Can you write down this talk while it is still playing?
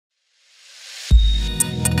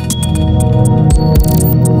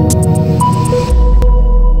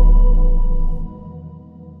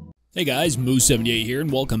Hey guys, Moose78 here,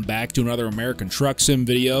 and welcome back to another American Truck Sim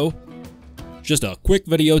video. Just a quick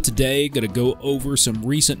video today, gonna go over some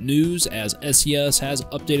recent news as SES has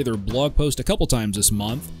updated their blog post a couple times this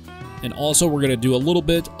month. And also we're gonna do a little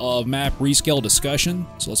bit of map rescale discussion,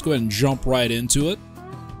 so let's go ahead and jump right into it.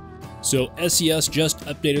 So SES just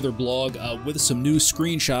updated their blog with some new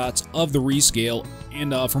screenshots of the rescale,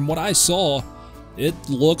 and from what I saw, it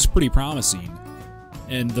looks pretty promising.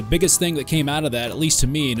 And the biggest thing that came out of that, at least to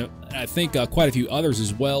me, and I think quite a few others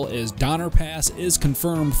as well, is Donner Pass is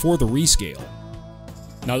confirmed for the rescale.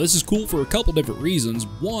 Now this is cool for a couple different reasons.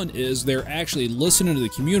 One is they're actually listening to the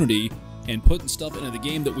community and putting stuff into the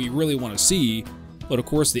game that we really want to see. But of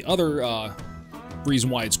course the other reason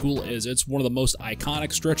why it's cool is it's one of the most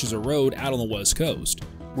iconic stretches of road out on the West Coast.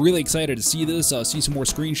 Really excited to see this, see some more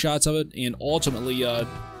screenshots of it, and ultimately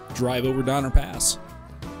drive over Donner Pass.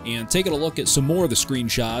 And taking a look at some more of the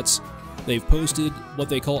screenshots, they've posted what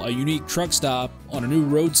they call a unique truck stop on a new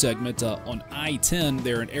road segment on I-10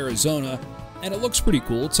 there in Arizona, and it looks pretty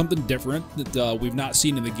cool. It's something different that we've not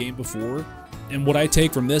seen in the game before. And what I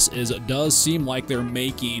take from this is it does seem like they're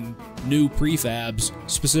making new prefabs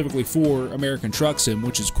specifically for American Truck Sim,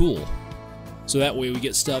 which is cool. So that way we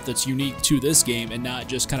get stuff that's unique to this game and not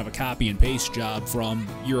just kind of a copy and paste job from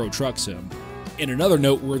Euro Truck Sim. And another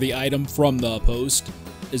noteworthy item from the post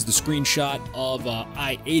is the screenshot of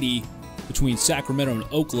I-80 between Sacramento and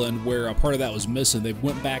Oakland, where a part of that was missing. They've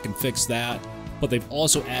went back and fixed that, but they've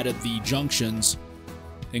also added the junctions,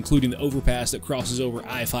 including the overpass that crosses over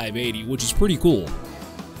I-580, which is pretty cool.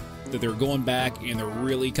 That they're going back and they're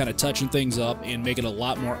really kind of touching things up and making it a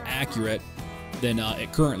lot more accurate than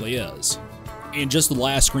it currently is. And just the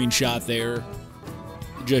last screenshot there,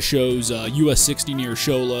 just shows US 60 near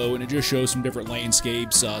Sholo, and it just shows some different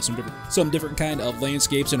landscapes, some different kind of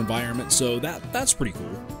landscapes and environments. So that's pretty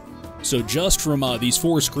cool. So just from these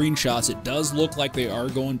four screenshots, it does look like they are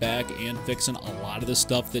going back and fixing a lot of the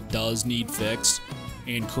stuff that does need fixed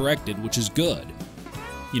and corrected, which is good.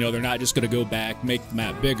 You know, they're not just going to go back, make the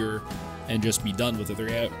map bigger, and just be done with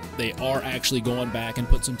it. They are actually going back and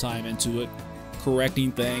put some time into it,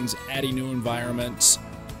 correcting things, adding new environments,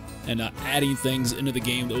 and adding things into the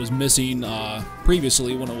game that was missing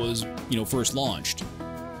previously when it was, first launched.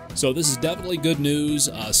 So this is definitely good news.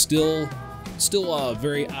 Still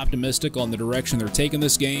very optimistic on the direction they're taking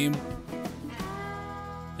this game,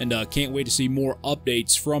 and can't wait to see more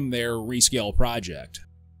updates from their rescale project.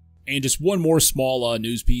 And just one more small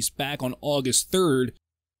news piece. Back on August 3rd,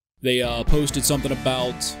 they posted something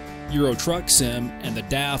about Euro Truck Sim and the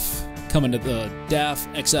DAF coming to the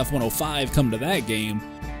DAF XF105 coming to that game.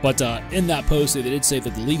 But in that post, they did say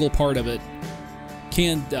that the legal part of it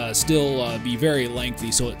can still be very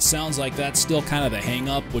lengthy, so it sounds like that's still kind of the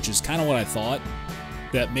hang-up, which is kind of what I thought,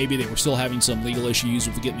 that maybe they were still having some legal issues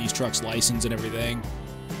with getting these trucks licensed and everything.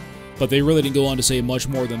 But they really didn't go on to say much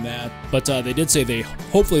more than that. But they did say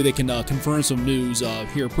hopefully they can confirm some news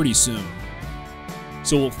here pretty soon.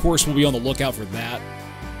 So of course we'll be on the lookout for that.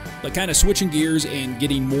 But kind of switching gears and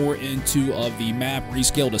getting more into the map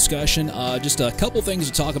rescale discussion, just a couple things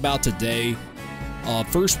to talk about today.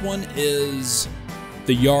 First one is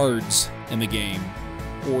the yards in the game,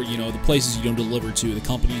 or the places you don't deliver to, the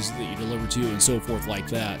companies that you deliver to, and so forth like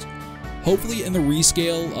that. Hopefully in the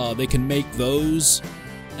rescale they can make those,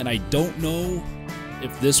 and I don't know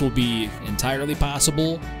if this will be entirely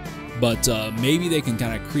possible, but maybe they can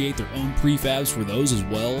kind of create their own prefabs for those as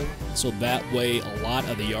well, so that way a lot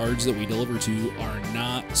of the yards that we deliver to are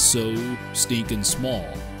not so stinking small.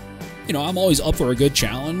 I'm always up for a good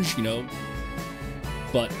challenge,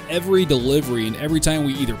 but every delivery and every time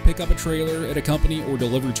we either pick up a trailer at a company or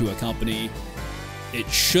deliver to a company, it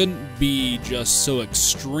shouldn't be just so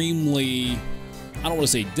extremely, I don't want to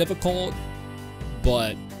say difficult,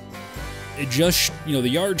 but it just, the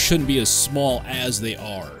yards shouldn't be as small as they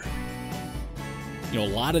are. A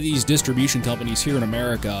lot of these distribution companies here in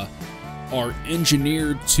America are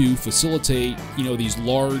engineered to facilitate, these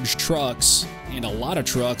large trucks and a lot of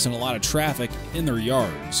trucks and a lot of traffic in their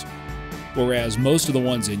yards. Whereas most of the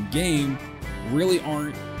ones in game really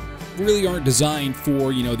aren't designed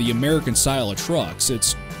for, the American style of trucks.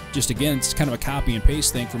 It's just, again, it's kind of a copy and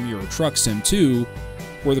paste thing from Euro Truck Sim 2,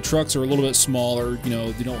 where the trucks are a little bit smaller,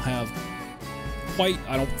 they don't have quite,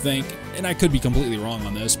 I don't think, and I could be completely wrong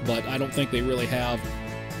on this, but I don't think they really have,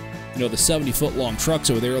 the 70-foot long trucks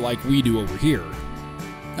over there like we do over here.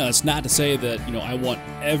 It's not to say that, I want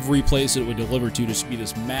every place that it would deliver to just be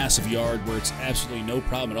this massive yard where it's absolutely no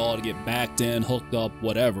problem at all to get backed in, hooked up,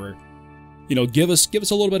 whatever. Give us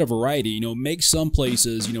a little bit of variety. Make some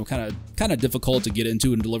places, kind of difficult to get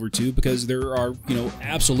into and deliver to, because there are,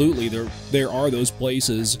 absolutely there are those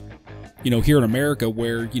places here in America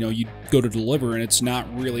where, you go to deliver and it's not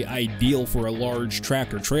really ideal for a large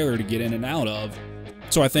tractor trailer to get in and out of.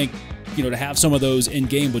 So I think, to have some of those in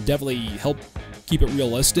game would definitely help keep it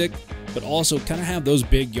realistic, but also kind of have those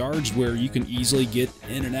big yards where you can easily get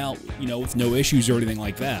in and out, with no issues or anything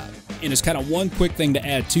like that. And it's kind of one quick thing to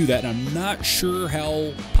add to that, and I'm not sure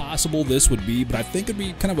how possible this would be, but I think it'd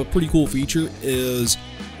be kind of a pretty cool feature is,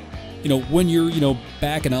 when you're,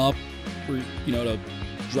 backing up or, to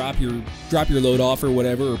drop your load off or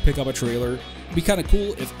whatever, or pick up a trailer. It'd be kind of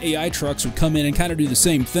cool if AI trucks would come in and kind of do the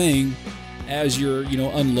same thing as you're,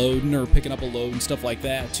 unloading or picking up a load and stuff like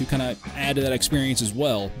that, to kind of add to that experience as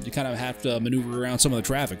well. You kind of have to maneuver around some of the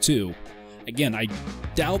traffic too. Again, I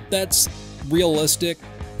doubt that's realistic,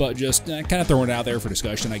 but just kind of throwing it out there for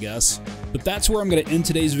discussion, I guess. But that's where I'm going to end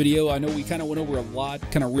today's video. I know we kind of went over a lot,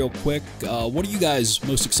 kind of real quick. What are you guys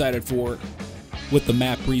most excited for with the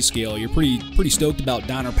map Rescale? You're pretty stoked about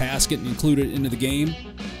Donner Pass getting included into the game?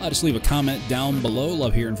 Just leave a comment down below.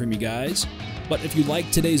 Love hearing from you guys. But if you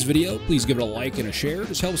liked today's video, please give it a like and a share. It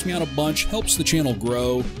just helps me out a bunch, helps the channel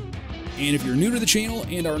grow. And if you're new to the channel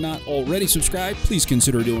and are not already subscribed, please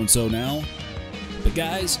consider doing so now. But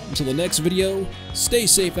guys, until the next video, stay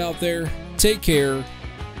safe out there, take care,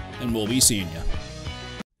 and we'll be seeing you.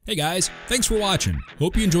 Hey guys, thanks for watching.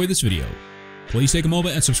 Hope you enjoyed this video. Please take a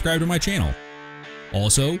moment and subscribe to my channel.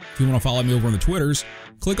 Also, if you want to follow me over on the Twitters,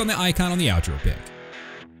 click on the icon on the outro pic.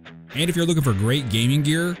 And if you're looking for great gaming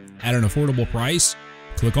gear at an affordable price,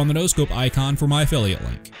 click on the no-scope icon for my affiliate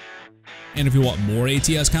link. And if you want more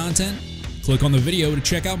ATS content, click on the video to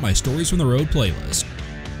check out my Stories from the Road playlist.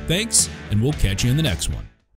 Thanks, and we'll catch you in the next one.